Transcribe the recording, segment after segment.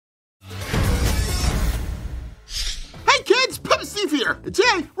Steve here, and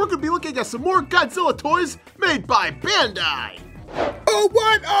today we're going to be looking at some more Godzilla toys made by Bandai. Oh,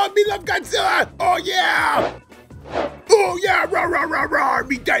 what? Oh, me love Godzilla! Oh, yeah! Oh, yeah! Roar, roar, roar, roar!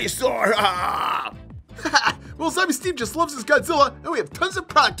 Me dinosaur! Well, Zombie Steve just loves his Godzilla, and we have tons of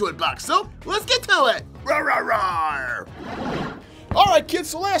product to unbox, so let's get to it! Roar, roar, roar! Alright kids,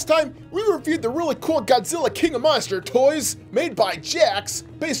 so last time we reviewed the really cool Godzilla King of Monsters toys made by Jakks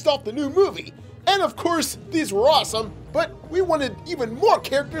based off the new movie. And of course, these were awesome, but we wanted even more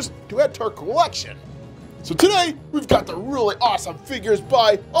characters to add to our collection. So today, we've got the really awesome figures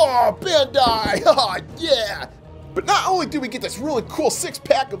by, Bandai! Oh, yeah! But not only do we get this really cool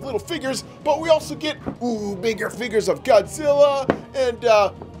 6-pack of little figures, but we also get, bigger figures of Godzilla and,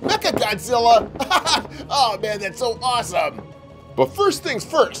 Mechagodzilla! Oh man, that's so awesome! But first things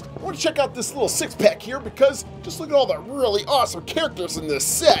first, I want to check out this little 6-pack here because just look at all the really awesome characters in this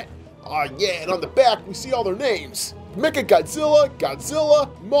set. Oh yeah, and on the back we see all their names. Mechagodzilla, Godzilla,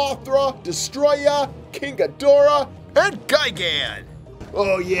 Mothra, Destroyer, King Ghidorah, and Gigan.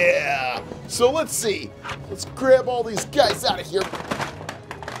 Oh yeah! So let's see. Let's grab all these guys out of here.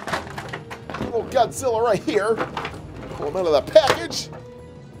 Little Godzilla right here. Pull him out of the package.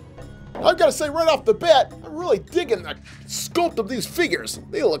 I've got to say right off the bat, I'm really digging the sculpt of these figures.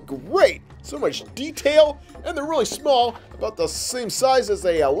 They look great. So much detail, and they're really small, about the same size as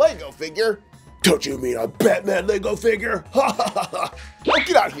a Lego figure. Don't you mean a Batman Lego figure? Ha ha ha ha! Oh,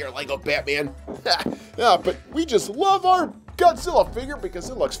 get out of here, Lego Batman. But we just love our Godzilla figure because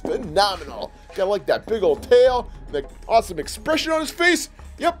it looks phenomenal. Got like that big old tail, the awesome expression on his face.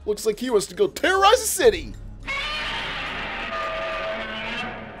 Yep, looks like he wants to go terrorize the city.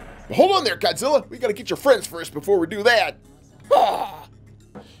 But hold on there, Godzilla. We gotta get your friends first before we do that.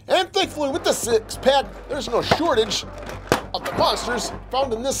 And thankfully with the 6-pack, there's no shortage of the monsters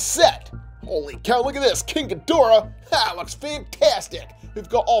found in this set. Holy cow, look at this, King Ghidorah. Looks fantastic. We've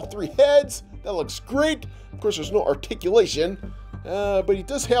got all 3 heads. That looks great. Of course, there's no articulation, but he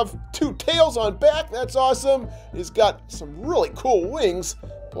does have 2 tails on back. That's awesome. He's got some really cool wings.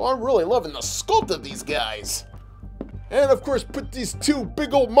 Well, I'm really loving the sculpt of these guys. And of course, put these 2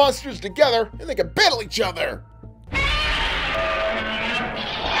 big old monsters together, and they can battle each other.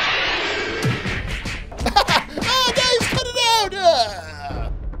 Oh, guys, cut it out!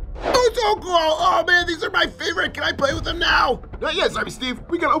 Oh, so cool! Oh man, these are my favorite. Can I play with them now? Not yet, Zombie Steve.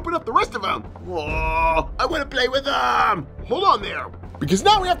 We gotta open up the rest of them. Whoa! I want to play with them. Hold on there, because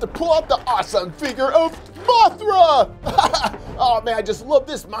now we have to pull out the awesome figure of Mothra. Oh man, I just love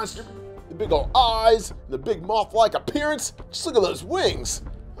this monster. The big old eyes, the big moth-like appearance. Just look at those wings.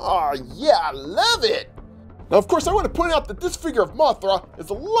 Oh yeah, I love it. Now, of course, I want to point out that this figure of Mothra is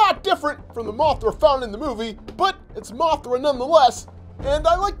a lot different from the Mothra found in the movie, but it's Mothra nonetheless. And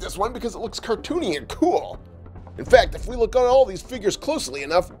I like this one because it looks cartoony and cool. In fact, if we look at all these figures closely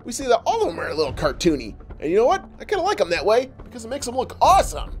enough, we see that all of them are a little cartoony. And you know what? I kind of like them that way because it makes them look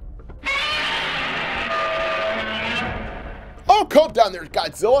awesome. Oh, calm down there,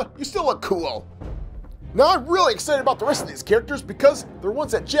 Godzilla. You still look cool. Now, I'm really excited about the rest of these characters because they're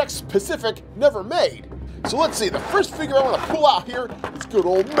ones that Jakks Pacific never made. So let's see, the first figure I want to pull out here is good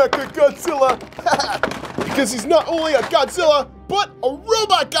old Mechagodzilla. Because he's not only a Godzilla, but a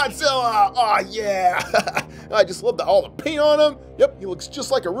robot Godzilla! Oh yeah! I just love all the paint on him. Yep, he looks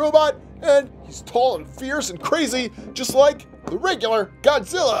just like a robot, and he's tall and fierce and crazy, just like the regular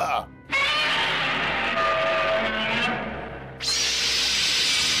Godzilla.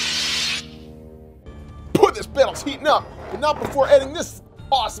 Boy, this battle's heating up, but not before adding this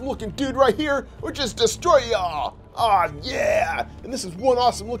awesome looking dude right here, which is Destroyer. Oh yeah! And this is one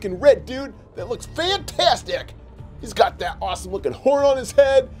awesome looking red dude that looks fantastic. He's got that awesome looking horn on his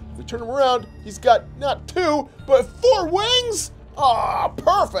head. If we turn him around, he's got not 2, but 4 wings. Ah,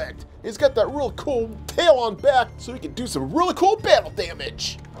 perfect. He's got that real cool tail on back so he can do some really cool battle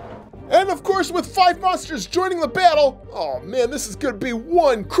damage. And of course, with 5 monsters joining the battle, oh man, this is gonna be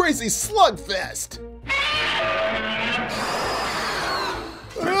one crazy slugfest.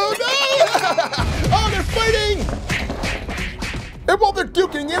 Oh no! Oh, they're fighting! And while they're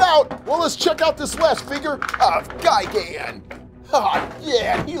duking it out, well, let's check out this last figure of Gigan. Oh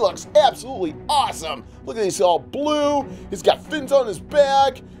yeah, he looks absolutely awesome. Look at this, all blue. He's got fins on his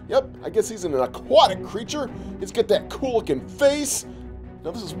back. Yep, I guess he's an aquatic creature. He's got that cool looking face.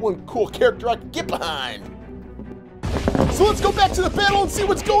 Now this is one cool character I can get behind. So let's go back to the battle and see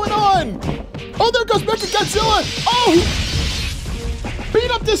what's going on. Oh, there goes Mechagodzilla. Oh,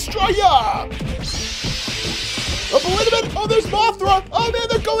 beat up Destroyer. Oh, but wait a minute! Oh, there's Mothra! Oh man,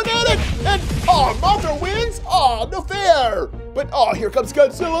 they're going at it! And, oh, Mothra wins? Oh, no fair! But, oh, here comes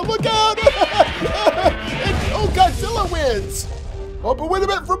Godzilla, look out! And, oh, Godzilla wins! Oh, but wait a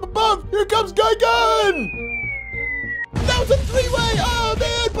minute, from above, here comes Gigan! That was a three-way! Oh,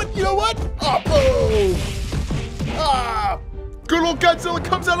 man, but you know what? Oh, boom! Ah! Good old Godzilla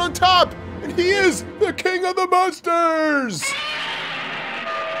comes out on top, and he is the king of the monsters! Hey,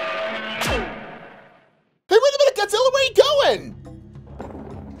 wait a minute, Godzilla, where are you going?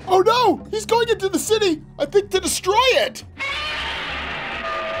 Oh no, he's going into the city, I think to destroy it!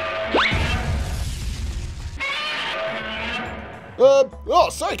 Oh,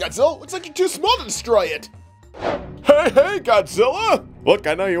 sorry, Godzilla. Looks like you're too small to destroy it. Hey, Godzilla! Look,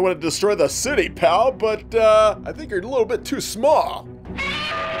 I know you want to destroy the city, pal, but, I think you're a little bit too small.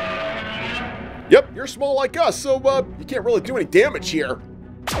 Yep, you're small like us, so, you can't really do any damage here.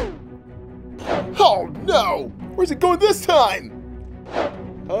 Oh, no! Where's he going this time?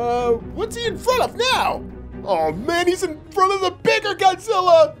 What's he in front of now? Oh, man, he's in front of the bigger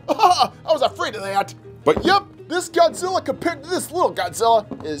Godzilla! I was afraid of that. But, yep. This Godzilla compared to this little Godzilla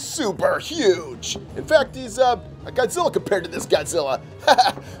is super huge. In fact, he's a Godzilla compared to this Godzilla.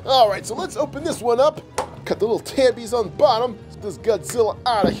 All right, so let's open this one up. Cut the little tabbies on the bottom. Get this Godzilla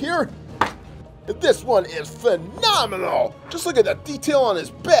out of here. And this one is phenomenal. Just look at the detail on his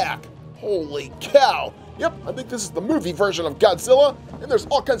back. Holy cow. Yep, I think this is the movie version of Godzilla. And there's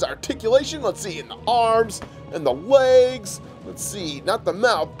all kinds of articulation. Let's see, in the arms and the legs. Let's see, not the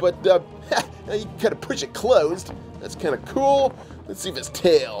mouth, but you can kind of push it closed. That's kind of cool. Let's see if his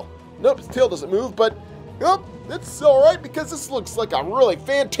tail. Nope, his tail doesn't move, but nope, that's all right because this looks like a really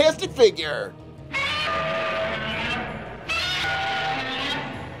fantastic figure.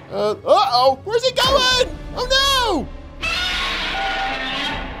 Uh-oh, where's he going? Oh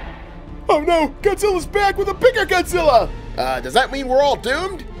no! Oh no, Godzilla's back with a bigger Godzilla! Does that mean we're all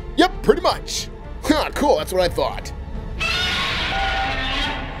doomed? Yep, pretty much. Huh, cool, that's what I thought.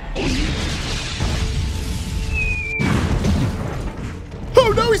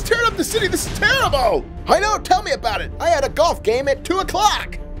 Oh no, he's tearing up the city, this is terrible! I know, tell me about it. I had a golf game at 2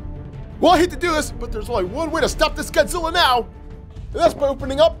 o'clock. Well, I hate to do this, but there's only one way to stop this Godzilla now. And that's by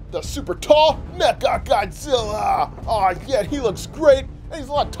opening up the super tall Mecha Godzilla. Oh yeah, he looks great, and he's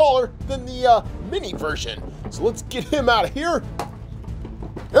a lot taller than the mini version. So let's get him out of here.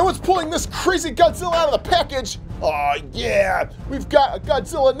 And what's pulling this crazy Godzilla out of the package? Oh yeah, we've got a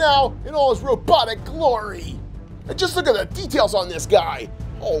Godzilla now in all his robotic glory. And just look at the details on this guy.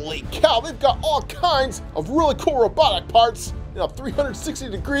 Holy cow, they've got all kinds of really cool robotic parts in a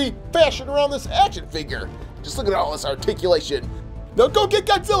 360-degree fashion around this action figure. Just look at all this articulation. Now go get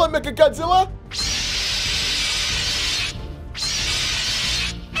Godzilla, Mecha Godzilla!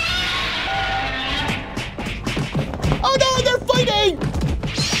 Oh no, they're fighting!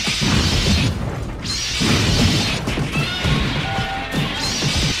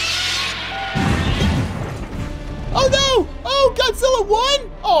 Oh no! Oh, Godzilla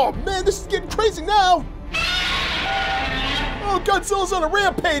won? Oh man, this is getting crazy now! Oh, Godzilla's on a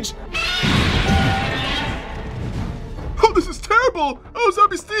rampage! Oh, this is terrible! Oh,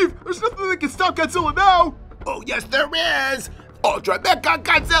 Zombie Steve, there's nothing that can stop Godzilla now! Oh, yes, there is! Ultra Mecha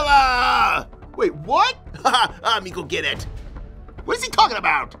Godzilla! Wait, what? Haha, let me go get it. What is he talking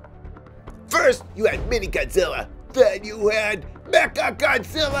about? First, you had Mini Godzilla. Then you had Mecha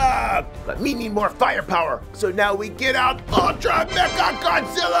Godzilla! But we need more firepower, so now we get out Ultra Mecha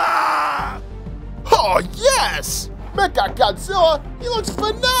Godzilla! Oh, yes! Mecha Godzilla, he looks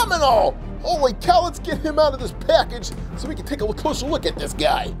phenomenal! Holy cow, let's get him out of this package so we can take a closer look at this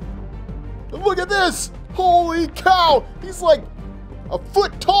guy. And look at this! Holy cow! He's like a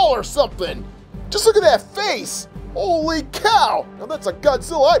foot tall or something. Just look at that face! Holy cow! Now that's a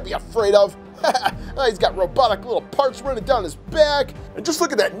Godzilla I'd be afraid of. He's got robotic little parts running down his back. And just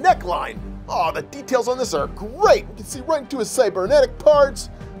look at that neckline. Oh, the details on this are great. You can see right into his cybernetic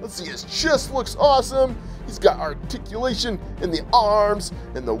parts. Let's see, his chest looks awesome. He's got articulation in the arms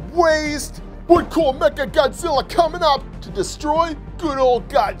and the waist. One cool Mecha Godzilla coming up to destroy good old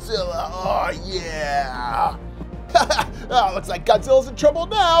Godzilla. Oh, yeah. Oh, looks like Godzilla's in trouble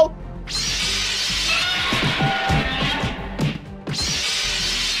now.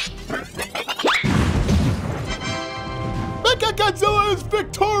 Mecha Godzilla is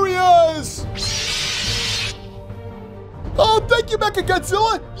victorious! Oh, thank you, Mecha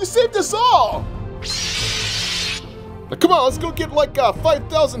Godzilla! You saved us all! Now, come on, let's go get like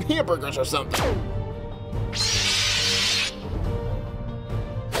 5,000 hamburgers or something.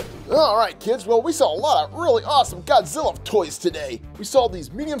 Alright, kids, well, we saw a lot of really awesome Godzilla toys today. We saw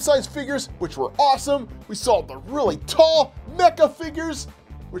these medium-sized figures, which were awesome. We saw the really tall mecha figures,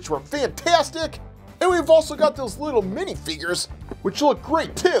 which were fantastic. And we've also got those little mini figures, which look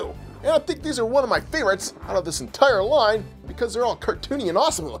great too. And I think these are one of my favorites out of this entire line because they're all cartoony and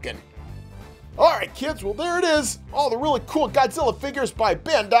awesome looking. Alright kids, well there it is. All the really cool Godzilla figures by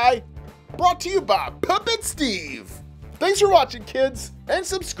Bandai. Brought to you by Puppet Steve. Thanks for watching kids, and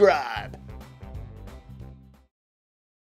subscribe.